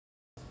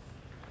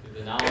through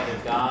the knowledge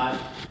of God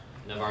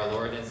and of our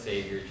Lord and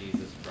Savior,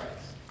 Jesus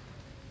Christ.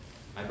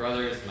 My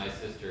brothers, my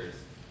sisters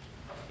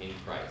in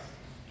Christ.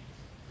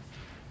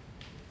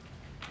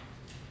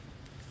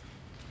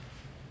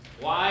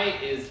 Why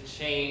is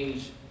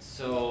change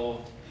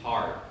so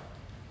hard?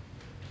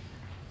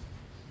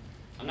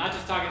 I'm not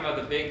just talking about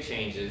the big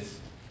changes,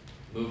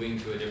 moving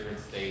to a different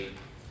state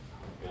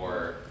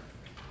or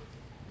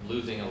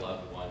losing a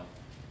loved one.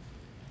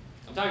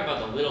 I'm talking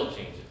about the little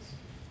changes.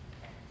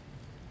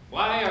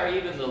 Why are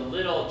even the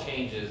little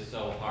changes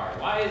so hard?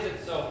 Why is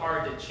it so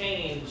hard to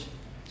change,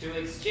 to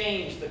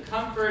exchange the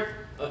comfort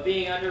of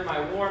being under my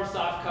warm,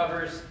 soft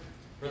covers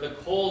for the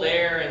cold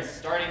air and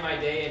starting my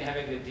day and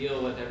having to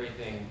deal with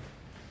everything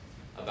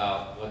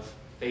about what's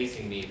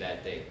facing me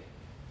that day?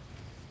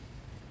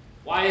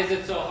 Why is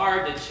it so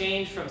hard to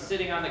change from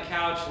sitting on the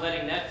couch,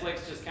 letting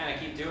Netflix just kind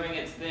of keep doing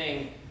its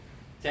thing,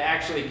 to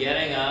actually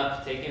getting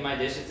up, taking my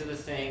dishes to the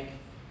sink,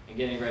 and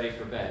getting ready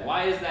for bed?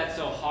 Why is that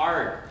so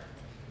hard?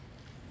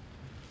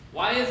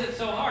 Why is it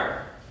so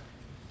hard?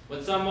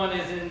 When someone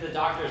is in the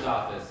doctor's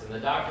office and the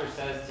doctor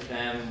says to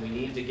them, we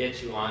need to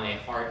get you on a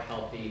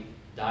heart-healthy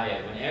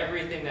diet, when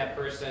everything that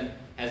person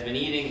has been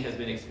eating, has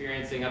been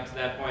experiencing up to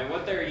that point,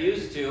 what they're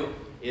used to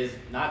is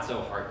not so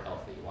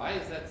heart-healthy. Why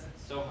is that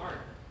so hard?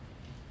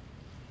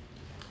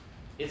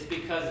 It's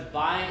because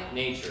by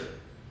nature,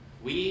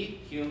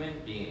 we human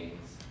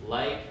beings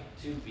like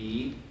to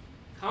be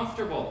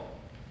comfortable.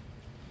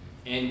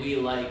 And we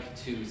like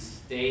to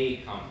stay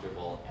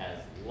comfortable as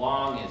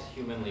long as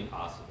humanly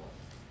possible.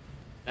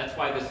 That's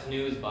why the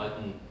snooze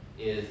button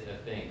is a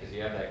thing, because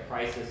you have that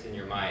crisis in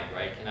your mind,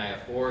 right? Can I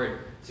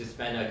afford to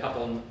spend a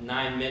couple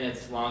 9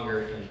 minutes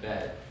longer in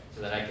bed so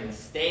that I can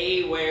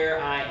stay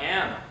where I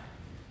am?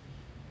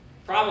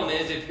 Problem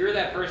is, if you're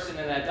that person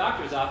in that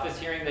doctor's office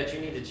hearing that you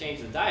need to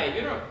change the diet,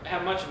 you don't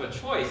have much of a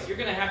choice. You're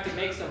going to have to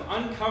make some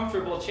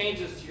uncomfortable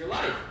changes to your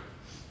life.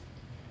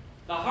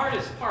 The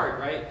hardest part,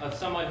 right, of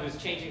someone who's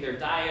changing their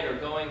diet or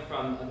going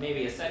from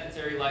maybe a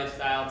sedentary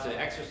lifestyle to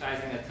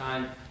exercising a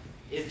ton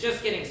is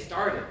just getting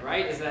started,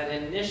 right? Is that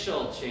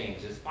initial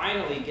change, is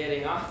finally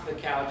getting off the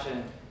couch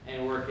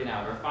and working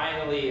out, or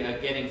finally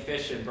getting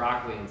fish and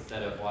broccoli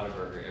instead of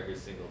Whataburger every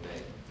single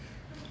day.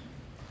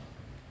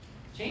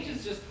 Change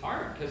is just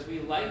hard because we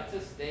like to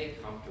stay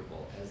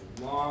comfortable as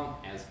long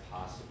as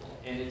possible.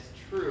 And it's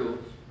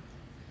true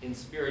in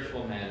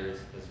spiritual matters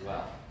as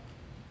well.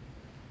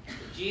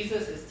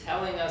 Jesus is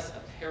telling us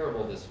a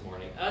parable this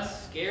morning, a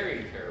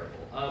scary parable,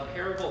 a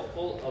parable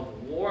full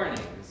of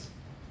warnings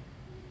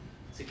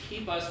to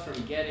keep us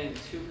from getting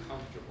too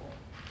comfortable.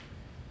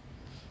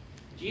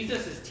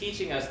 Jesus is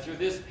teaching us through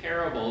this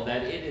parable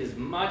that it is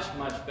much,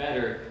 much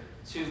better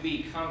to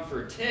be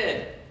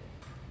comforted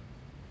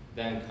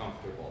than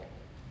comfortable.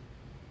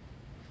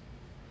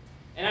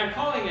 And I'm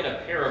calling it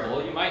a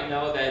parable. You might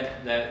know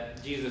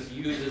that Jesus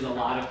uses a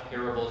lot of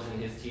parables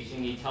in his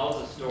teaching. He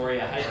tells a story,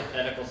 a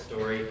hypothetical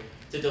story,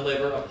 to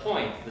deliver a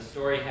point. The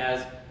story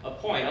has a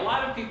point. A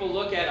lot of people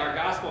look at our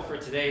gospel for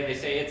today and they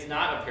say it's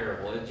not a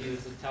parable.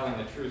 Jesus is telling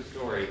a true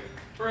story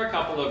for a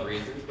couple of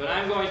reasons. But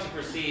I'm going to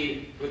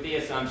proceed with the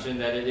assumption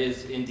that it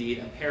is indeed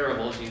a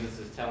parable. Jesus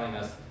is telling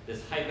us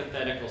this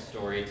hypothetical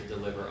story to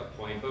deliver a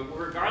point. But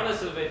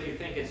regardless of if you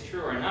think it's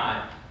true or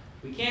not,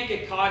 we can't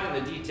get caught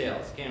in the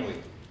details, can we?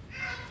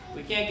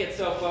 We can't get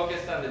so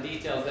focused on the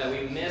details that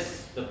we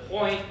miss the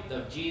point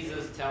of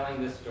Jesus telling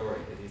this story,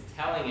 because he's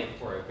telling it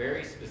for a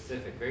very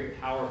specific, very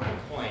powerful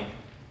point.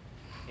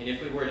 And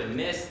if we were to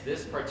miss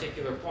this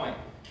particular point,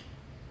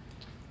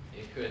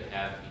 it could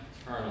have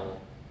eternal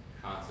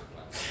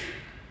consequences.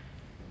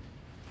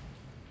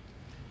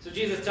 So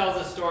Jesus tells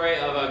the story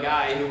of a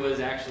guy who was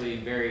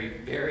actually very,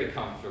 very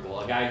comfortable,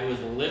 a guy who was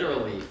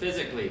literally,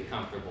 physically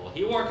comfortable.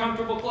 He wore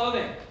comfortable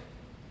clothing.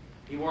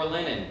 He wore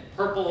linen,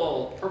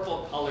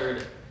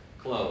 purple-colored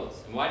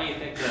clothes. And why do you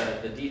think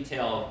the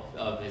detail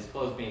of his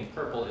clothes being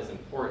purple is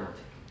important?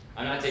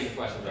 I'm not taking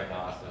questions right now,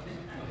 Austin.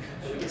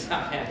 We can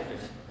stop after.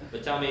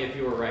 But tell me if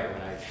you were right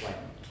when I explained.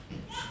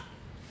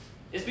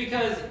 It's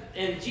because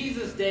in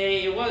Jesus'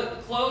 day,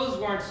 clothes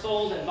weren't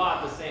sold and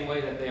bought the same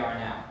way that they are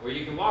now. Where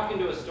you can walk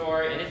into a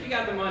store, and if you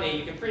got the money,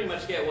 you can pretty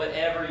much get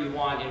whatever you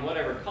want in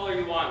whatever color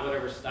you want,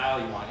 whatever style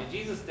you want. In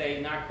Jesus'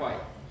 day, not quite.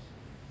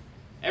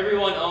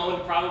 Everyone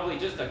owned probably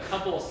just a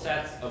couple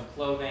sets of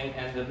clothing,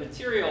 and the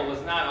material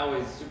was not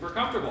always super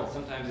comfortable.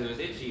 Sometimes it was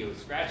itchy, it was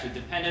scratchy,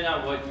 depending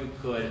on what you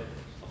could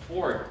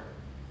afford.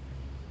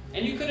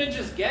 And you couldn't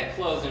just get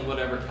clothes in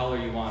whatever color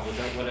you want, with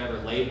whatever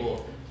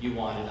label you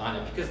wanted on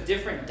it, because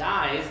different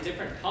dyes,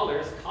 different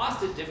colors,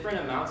 costed different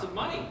amounts of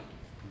money.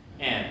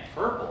 And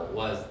purple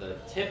was the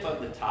tip of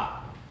the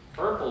top.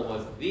 Purple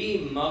was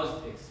the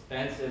most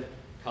expensive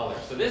color.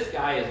 So this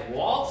guy is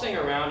waltzing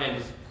around in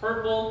his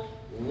purple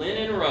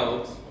linen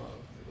robes.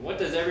 What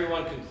does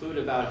everyone conclude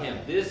about him?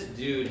 This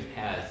dude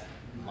has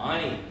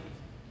money.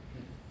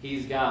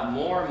 He's got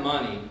more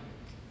money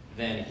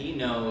than he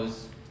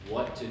knows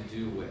what to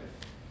do with.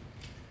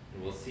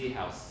 And we'll see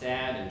how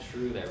sad and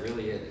true that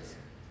really is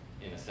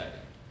in a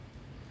second.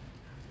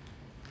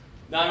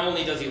 Not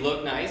only does he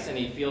look nice and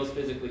he feels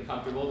physically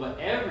comfortable, but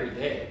every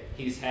day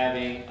he's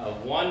having a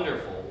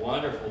wonderful,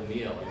 wonderful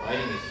meal,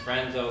 inviting his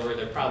friends over.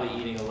 They're probably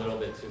eating a little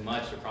bit too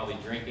much. They're probably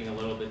drinking a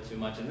little bit too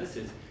much. And this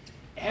is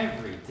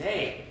every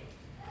day.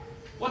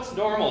 What's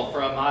normal for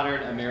a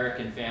modern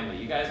American family?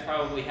 You guys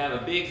probably have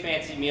a big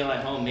fancy meal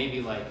at home,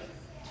 maybe like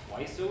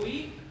twice a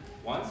week,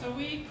 once a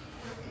week,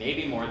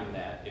 maybe more than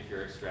that if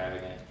you're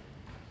extravagant.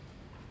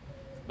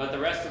 But the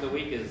rest of the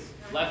week is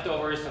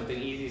leftovers, something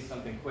easy,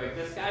 something quick.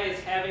 This guy is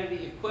having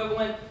the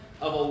equivalent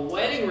of a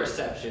wedding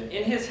reception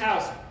in his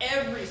house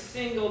every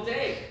single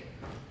day.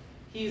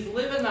 He's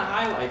living the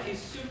high life. He's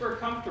super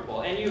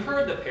comfortable. And you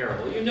heard the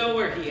parable. You know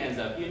where he ends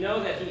up. You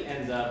know that he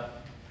ends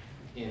up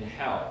in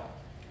hell.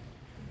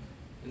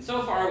 And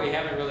so far, we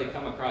haven't really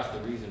come across the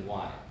reason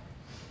why.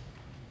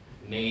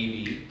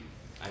 Maybe,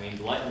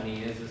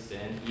 gluttony is a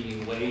sin.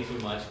 Eating way too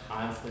much,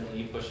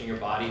 constantly pushing your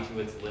body to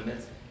its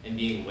limits and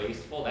being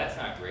wasteful, that's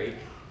not great.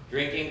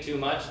 Drinking too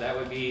much, that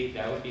would be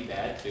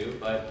bad too.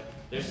 But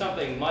there's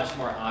something much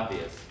more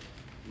obvious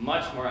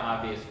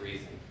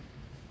reason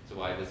to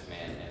why this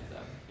man ends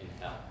up in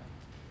hell.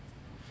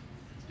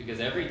 It's because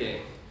every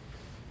day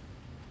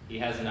he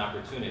has an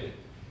opportunity.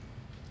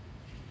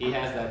 He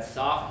has that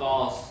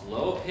softball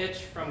slow pitch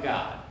from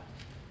God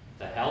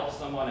to help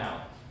someone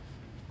out,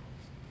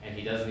 and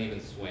he doesn't even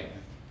swing.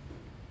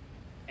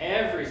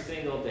 Every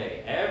single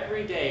day,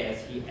 every day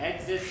as he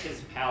exits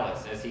his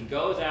palace, as he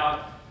goes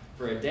out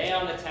for a day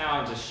on the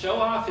town to show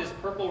off his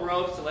purple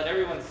robes to let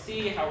everyone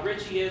see how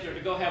rich he is, or to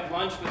go have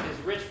lunch with his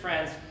rich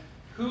friends,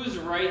 who's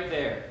right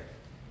there?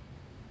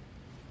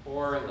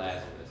 Poor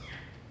Lazarus.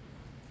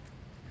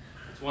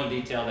 It's one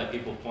detail that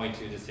people point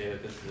to say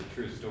that this is a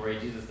true story.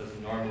 Jesus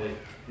doesn't normally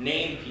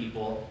name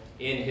people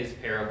in his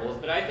parables,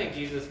 but I think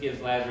Jesus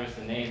gives Lazarus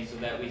a name so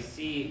that we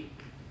see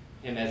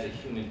him as a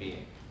human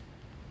being.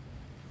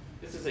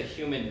 This is a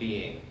human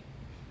being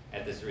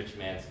at this rich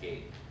man's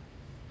gate.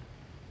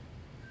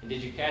 And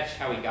did you catch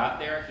how he got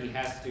there? He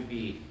has to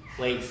be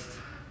placed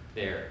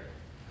there.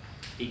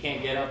 He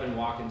can't get up and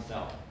walk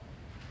himself.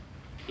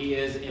 He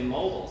is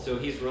immobile, so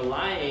he's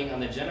relying on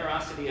the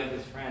generosity of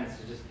his friends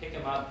to just pick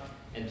him up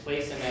and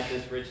place him at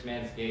this rich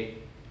man's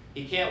gate.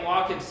 He can't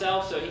walk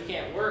himself, so he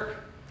can't work.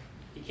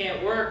 He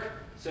can't work,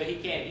 so he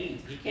can't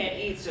eat. He can't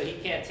eat, so he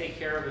can't take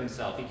care of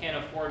himself. He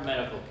can't afford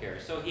medical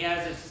care. So he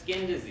has a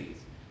skin disease,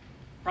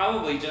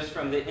 probably just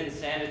from the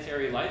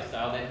insanitary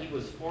lifestyle that he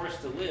was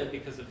forced to live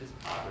because of his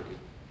poverty.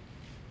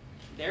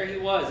 There he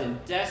was in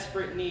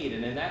desperate need,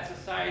 and in that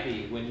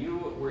society, when you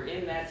were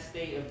in that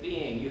state of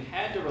being, you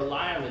had to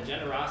rely on the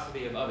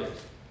generosity of others.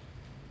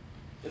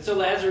 And so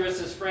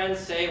Lazarus' friends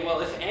say,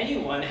 well, if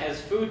anyone has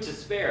food to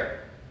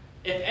spare,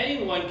 if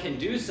anyone can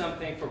do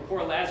something for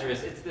poor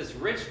Lazarus, it's this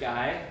rich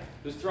guy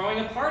who's throwing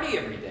a party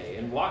every day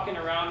and walking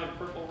around in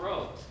purple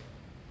robes.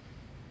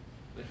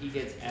 But he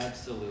gets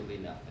absolutely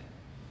nothing.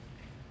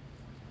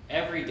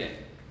 Every day,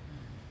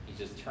 he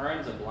just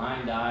turns a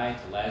blind eye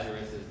to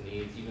Lazarus'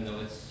 needs, even though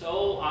it's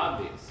so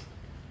obvious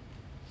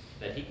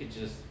that he could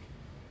just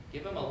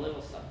give him a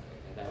little something,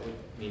 and that would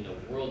mean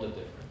a world of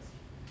difference.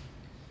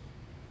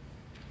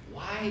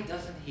 Why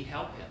doesn't he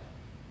help him?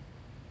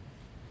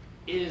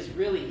 It is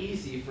really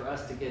easy for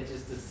us to get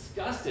just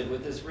disgusted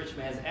with this rich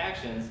man's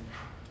actions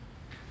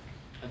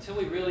until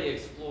we really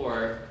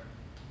explore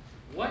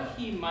what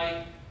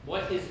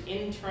his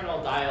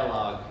internal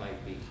dialogue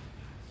might be.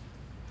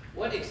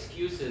 What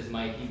excuses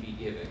might he be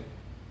giving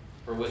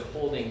for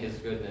withholding his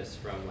goodness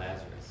from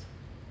Lazarus?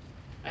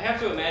 I have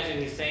to imagine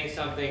he's saying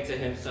something to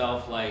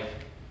himself like,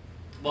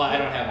 well, I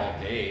don't have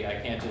all day. I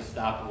can't just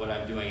stop what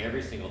I'm doing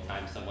every single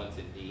time someone's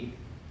in need.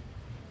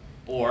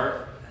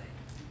 Or,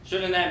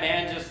 shouldn't that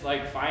man just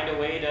find a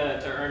way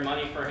to earn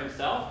money for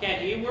himself?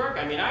 Can't he work?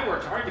 I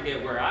worked hard to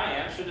get where I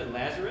am. Shouldn't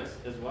Lazarus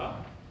as well?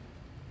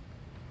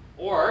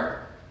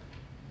 Or,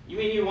 you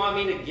mean you want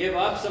me to give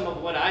up some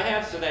of what I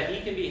have so that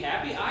he can be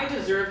happy? I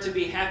deserve to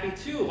be happy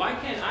too. Why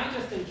can't I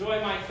just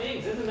enjoy my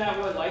things? Isn't that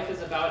what life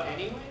is about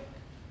anyway?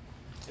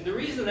 And the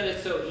reason that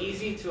it's so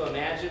easy to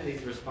imagine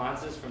these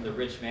responses from the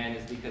rich man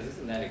is because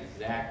isn't that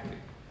exactly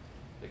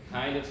the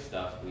kind of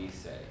stuff we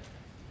say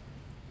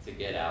to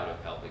get out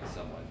of helping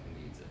someone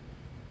who needs it?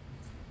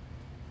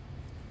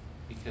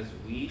 Because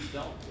we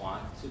don't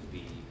want to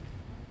be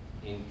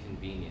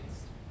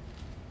inconvenienced.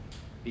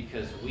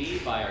 Because we,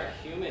 by our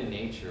human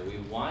nature, we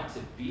want to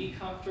be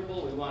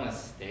comfortable, we want to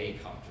stay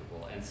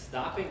comfortable. And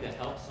stopping to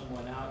help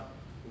someone out,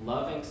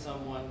 loving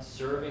someone,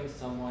 serving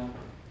someone,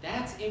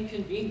 that's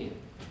inconvenient.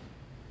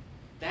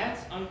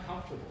 That's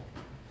uncomfortable.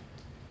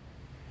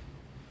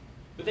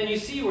 But then you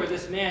see where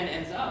this man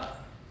ends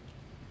up.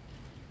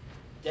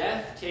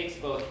 Death takes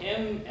both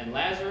him and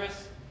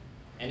Lazarus,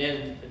 and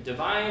in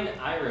divine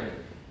irony,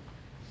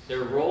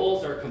 their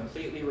roles are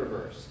completely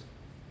reversed.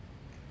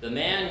 The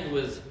man who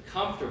was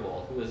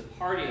comfortable, who was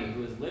partying,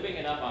 who was living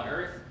it up on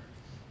earth,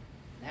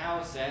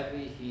 now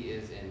sadly he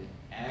is in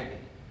agony.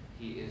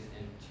 He is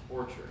in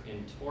torture,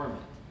 in torment.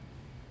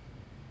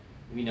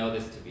 We know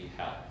this to be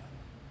hell.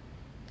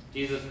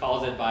 Jesus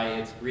calls it by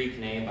its Greek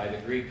name, by the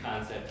Greek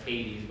concept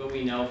Hades, but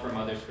we know from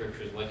other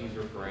scriptures what he's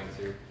referring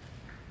to.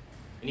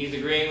 And he's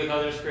agreeing with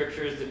other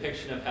scriptures'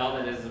 depiction of hell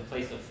that it is a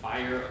place of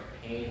fire, of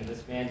pain, and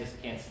this man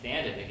just can't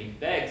stand it. And he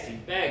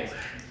begs,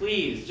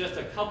 please, just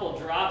a couple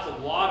drops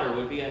of water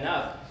would be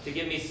enough to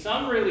give me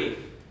some relief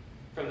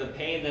from the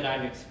pain that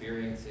I'm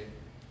experiencing.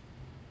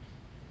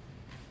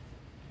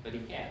 But he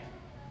can't.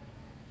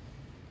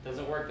 It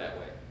doesn't work that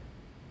way.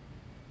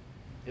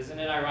 Isn't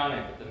it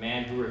ironic that the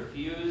man who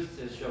refused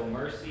to show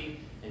mercy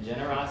and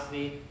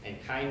generosity and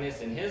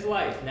kindness in his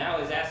life now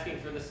is asking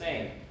for the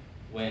same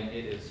when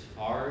it is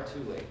far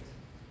too late?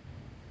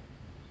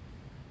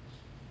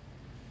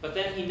 But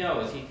then he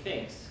knows, he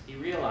thinks, he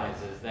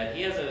realizes that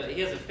he has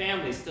a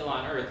family still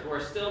on earth who are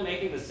still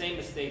making the same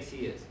mistakes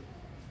he is,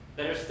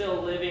 that are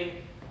still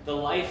living the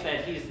life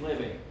that he's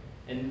living,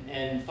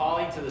 and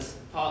falling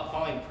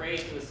prey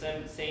to the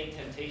same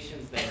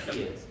temptations that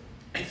he is.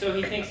 And so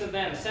he thinks of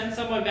them, send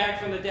someone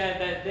back from the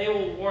dead that they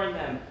will warn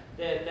them,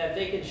 that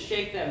they can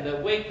shake them,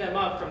 that wake them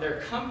up from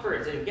their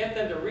comforts and get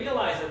them to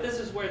realize that this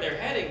is where they're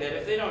heading, that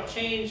if they don't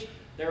change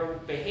their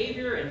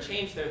behavior and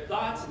change their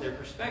thoughts and their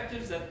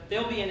perspectives, that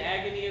they'll be in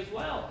agony as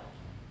well.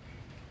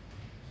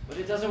 But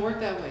it doesn't work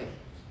that way.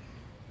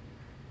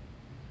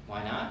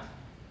 Why not?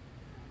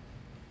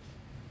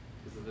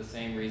 Because of the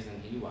same reason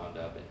he wound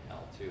up in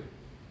hell too. You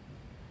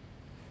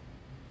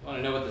want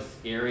to know what the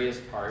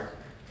scariest part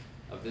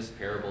of this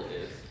parable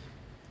is?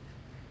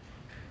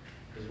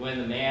 Is when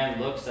the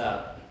man looks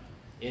up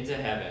into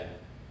heaven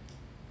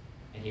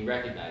and he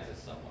recognizes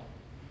someone.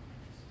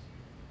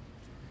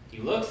 He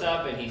looks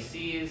up and he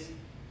sees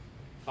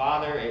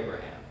Father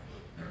Abraham.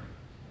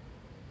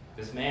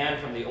 This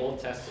man from the Old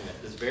Testament,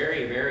 this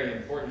very, very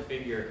important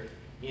figure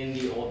in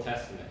the Old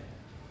Testament.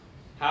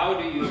 How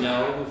do you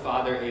know who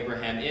Father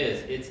Abraham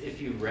is? It's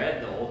if you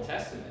read the Old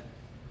Testament.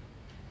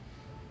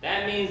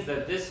 That means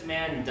that this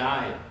man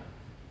died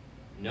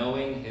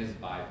knowing his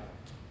Bible.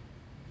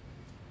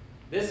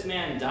 This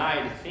man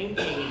died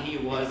thinking he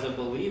was a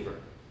believer.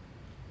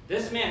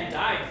 This man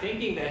died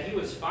thinking that he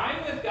was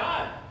fine with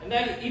God and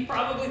that he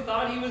probably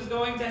thought he was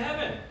going to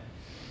heaven,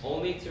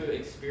 only to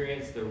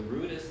experience the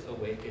rudest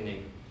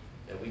awakening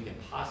that we can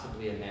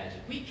possibly imagine.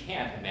 We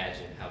can't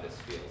imagine how this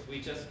feels. We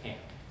just can't.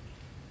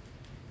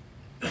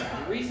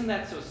 The reason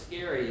that's so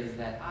scary is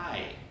that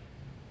I,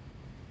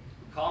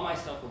 who call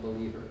myself a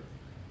believer,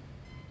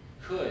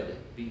 could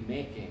be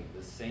making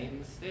the same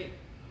mistake.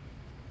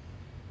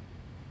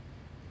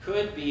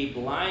 Could be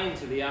blind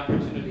to the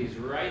opportunities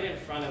right in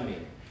front of me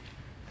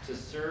to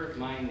serve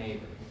my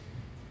neighbor.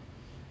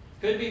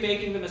 Could be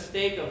making the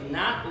mistake of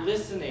not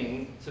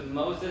listening to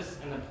Moses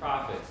and the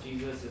prophets.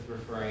 Jesus is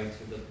referring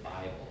to the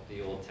Bible,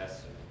 the Old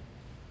Testament.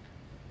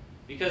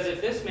 Because if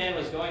this man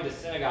was going to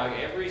synagogue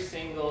every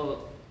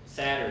single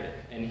Saturday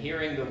and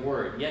hearing the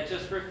word, yet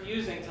just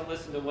refusing to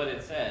listen to what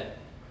it said,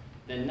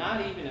 then not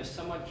even if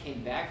someone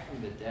came back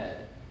from the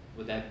dead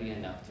would that be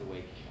enough to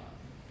wake him up.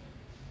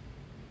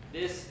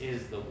 This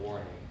is the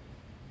warning,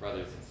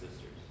 brothers and sisters.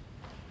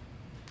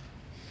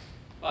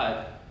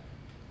 But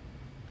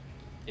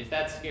if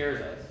that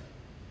scares us,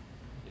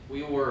 if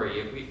we worry,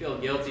 if we feel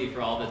guilty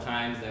for all the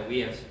times that we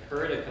have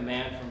heard a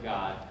command from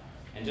God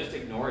and just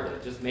ignored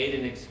it, just made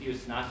an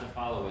excuse not to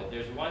follow it,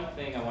 there's one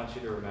thing I want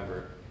you to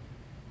remember.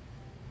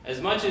 As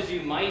much as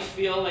you might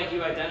feel like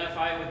you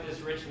identify with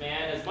this rich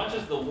man, as much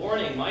as the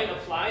warning might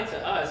apply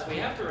to us, we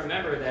have to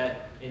remember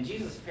that in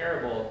Jesus'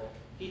 parable,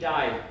 he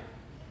died.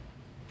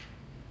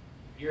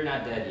 You're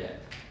not dead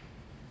yet.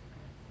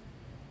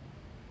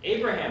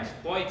 Abraham's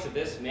point to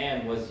this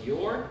man was,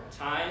 your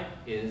time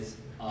is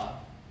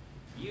up.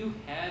 You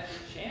had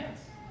your chance.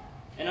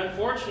 And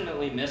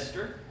unfortunately,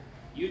 mister,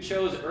 you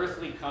chose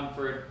earthly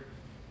comfort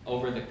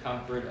over the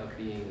comfort of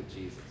being with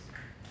Jesus.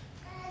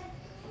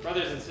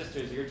 Brothers and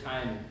sisters, your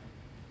time,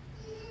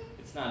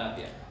 it's not up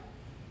yet.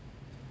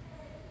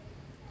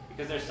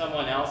 Because there's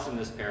someone else in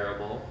this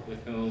parable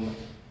with whom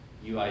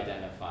you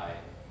identify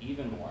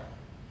even more.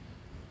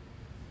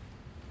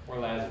 Or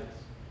Lazarus.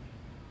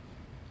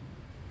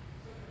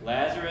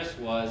 Lazarus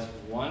was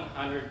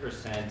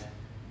 100%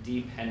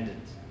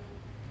 dependent.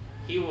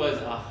 He was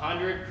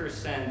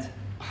 100%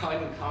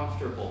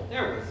 uncomfortable.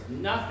 There was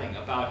nothing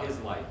about his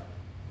life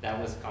that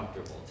was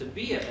comfortable. To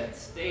be at that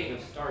state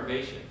of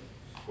starvation,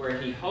 where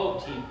he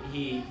hoped,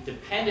 he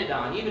depended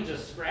on even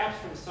just scraps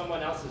from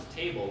someone else's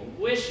table,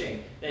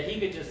 wishing that he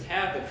could just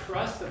have the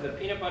crust of the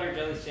peanut butter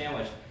jelly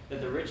sandwich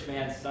that the rich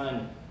man's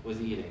son was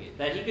eating,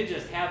 that he could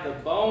just have the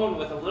bone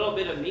with a little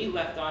bit of meat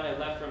left on it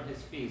left from his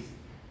feast.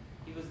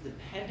 He was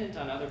dependent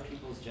on other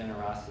people's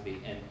generosity,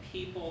 and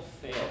people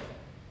failed him.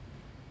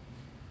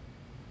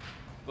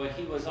 But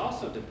he was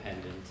also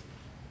dependent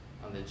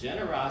on the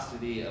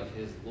generosity of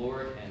his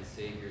Lord and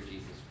Savior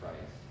Jesus Christ,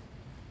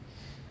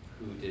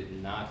 who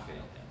did not fail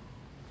him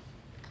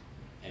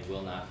and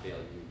will not fail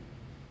you.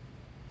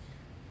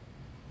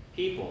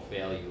 People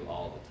fail you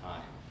all the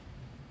time,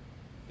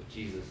 but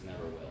Jesus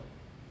never will.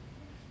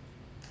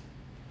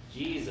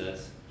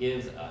 Jesus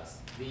gives us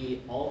the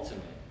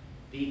ultimate,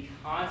 the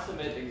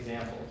consummate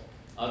example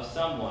of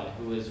someone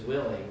who is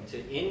willing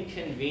to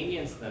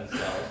inconvenience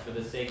themselves for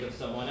the sake of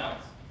someone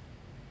else,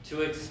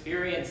 to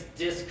experience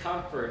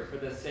discomfort for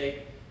the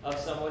sake of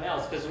someone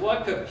else. Because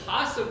what could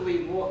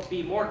possibly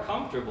be more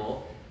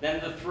comfortable than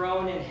the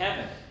throne in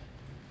heaven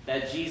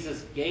that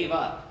Jesus gave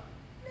up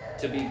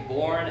to be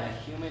born a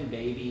human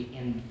baby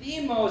in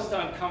the most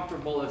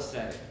uncomfortable of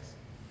settings,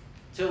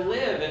 to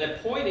live in a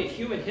point in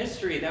human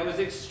history that was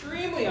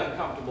extremely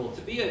uncomfortable,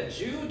 to be a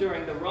Jew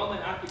during the Roman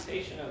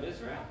occupation of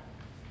Israel,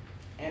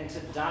 and to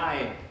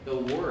die the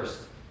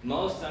worst,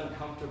 most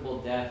uncomfortable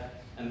death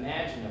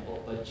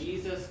imaginable. But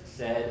Jesus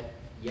said,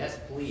 yes,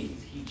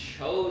 please. He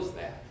chose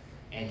that,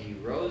 and he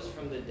rose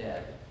from the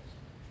dead.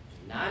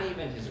 Not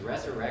even his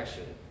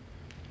resurrection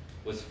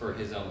was for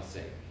his own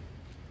sake.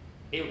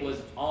 It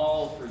was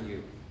all for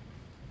you.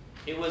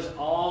 It was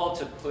all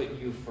to put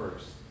you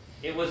first.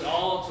 It was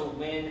all to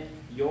win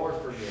your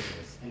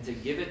forgiveness and to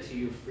give it to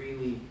you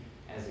freely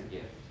as a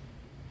gift.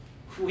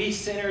 We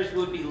sinners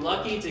would be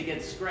lucky to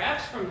get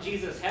scraps from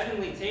Jesus'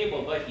 heavenly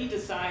table, but he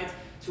decides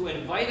to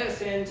invite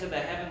us into the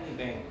heavenly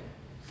banquet.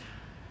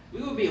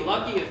 We would be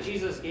lucky if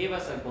Jesus gave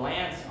us a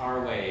glance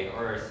our way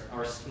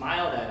or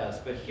smiled at us,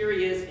 but here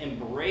he is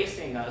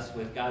embracing us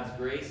with God's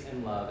grace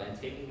and love and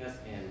taking us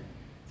in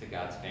to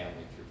God's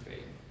family through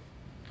faith.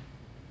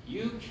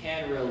 You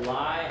can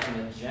rely on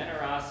the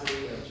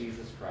generosity of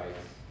Jesus Christ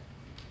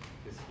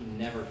because he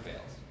never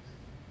fails,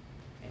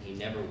 and he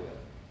never will.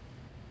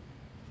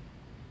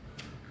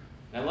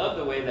 And I love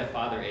the way that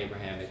Father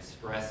Abraham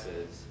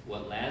expresses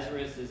what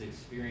Lazarus is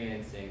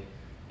experiencing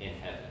in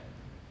heaven.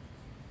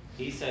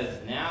 He says,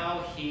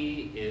 now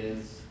he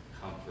is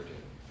comforted.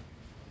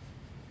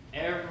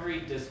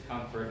 Every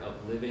discomfort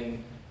of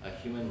living a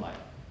human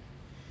life,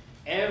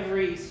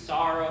 every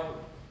sorrow,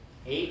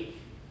 ache,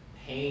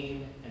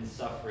 pain, and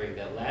suffering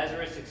that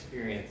Lazarus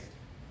experienced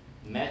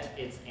met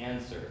its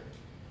answer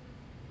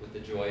with the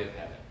joy of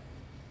heaven.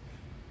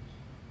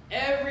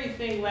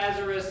 Everything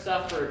Lazarus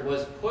suffered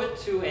was put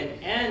to an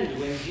end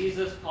when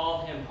Jesus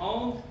called him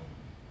home,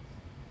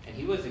 and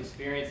he was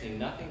experiencing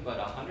nothing but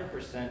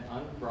 100%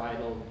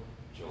 unbridled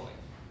joy.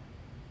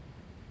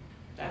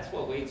 That's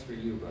what waits for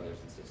you, brothers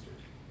and sisters.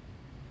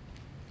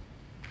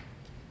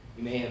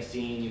 You may have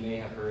seen, you may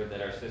have heard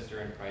that our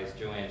sister in Christ,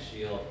 Joanne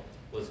Shield,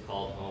 was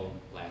called home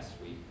last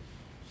week.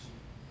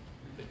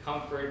 The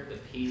comfort, the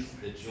peace,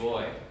 the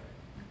joy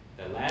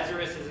that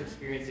Lazarus is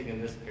experiencing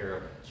in this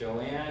parable,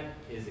 Joanne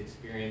is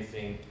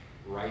experiencing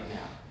right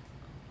now.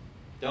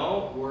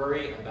 Don't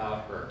worry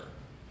about her.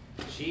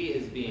 She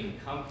is being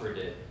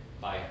comforted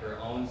by her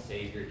own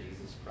Savior,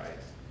 Jesus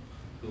Christ,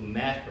 who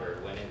met her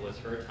when it was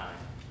her time,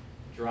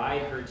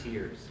 dried her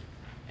tears,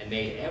 and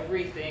made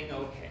everything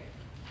okay,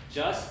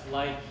 just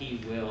like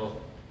he will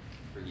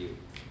for you.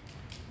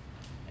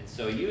 And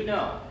so you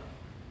know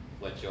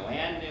what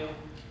Joanne knew,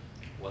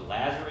 what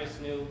Lazarus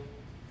knew,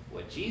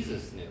 what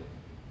Jesus knew.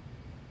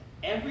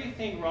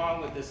 Everything wrong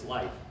with this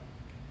life,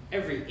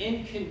 every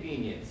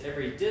inconvenience,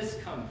 every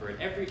discomfort,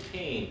 every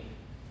pain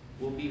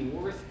will be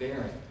worth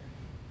bearing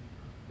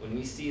when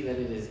we see that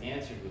it is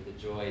answered with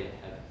the joy in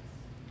heaven.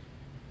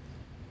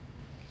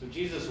 So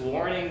Jesus'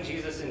 warning,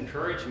 Jesus'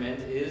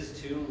 encouragement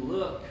is to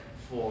look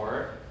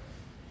for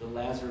the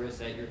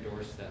Lazarus at your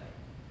doorstep.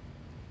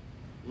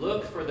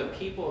 Look for the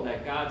people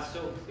that God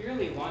so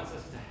clearly wants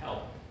us to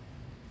help.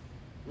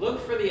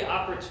 Look for the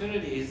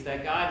opportunities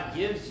that God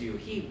gives you.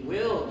 He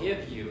will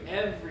give you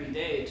every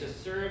day to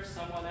serve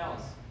someone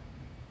else.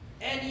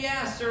 And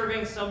yeah,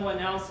 serving someone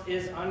else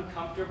is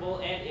uncomfortable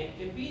and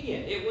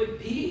inconvenient. It would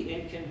be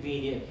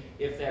inconvenient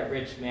if that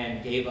rich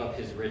man gave up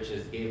his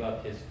riches, gave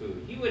up his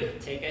food. He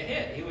would take a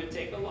hit. He would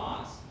take a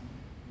loss.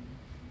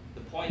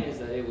 The point is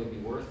that it would be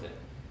worth it.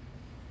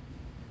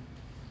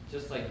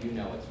 Just like you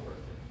know it's worth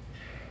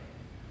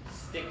it.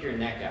 Stick your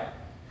neck out.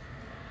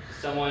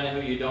 Someone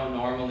who you don't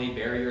normally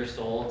bare your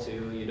soul to,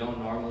 you don't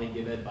normally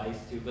give advice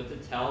to, but to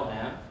tell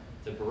them,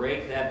 to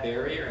break that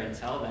barrier and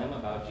tell them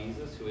about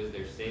Jesus, who is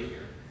their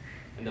Savior,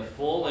 and the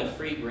full and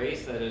free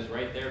grace that is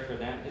right there for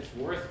them. It's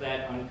worth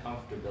that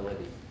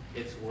uncomfortability.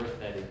 It's worth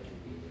that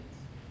inconvenience.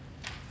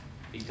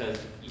 Because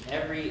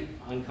every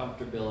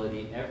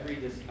uncomfortability, every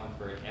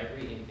discomfort,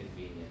 every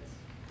inconvenience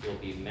will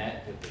be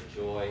met with the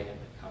joy and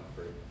the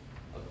comfort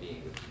of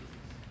being with Jesus.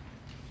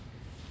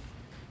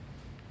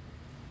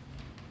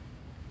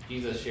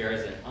 Jesus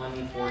shares an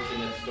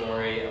unfortunate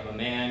story of a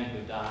man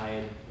who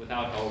died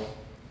without hope,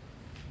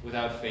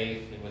 without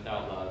faith, and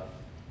without love.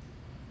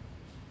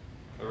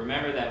 But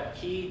remember that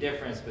key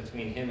difference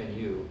between him and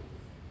you.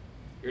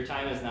 Your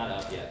time is not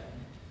up yet.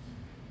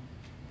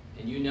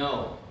 And you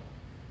know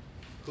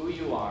who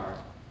you are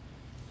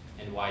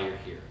and why you're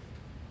here.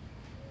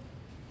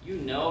 You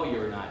know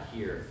you're not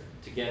here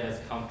to get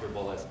as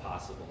comfortable as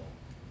possible,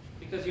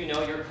 because you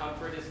know your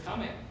comfort is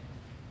coming.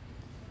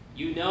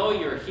 You know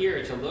you're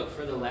here to look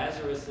for the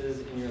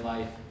Lazaruses in your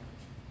life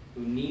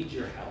who need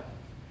your help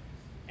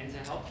and to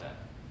help them.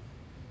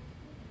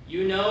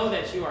 You know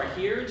that you are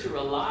here to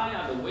rely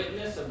on the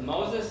witness of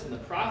Moses and the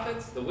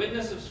prophets, the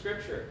witness of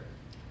Scripture,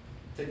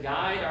 to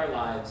guide our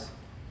lives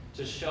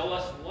to show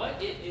us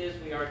what it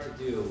is we are to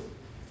do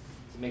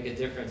to make a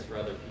difference for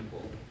other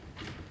people,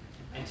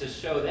 and to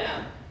show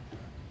them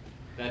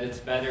that it's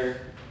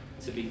better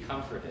to be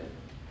comforted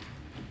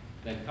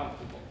than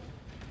comfortable.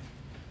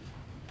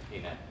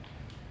 Amen.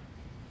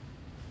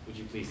 Would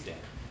you please stand?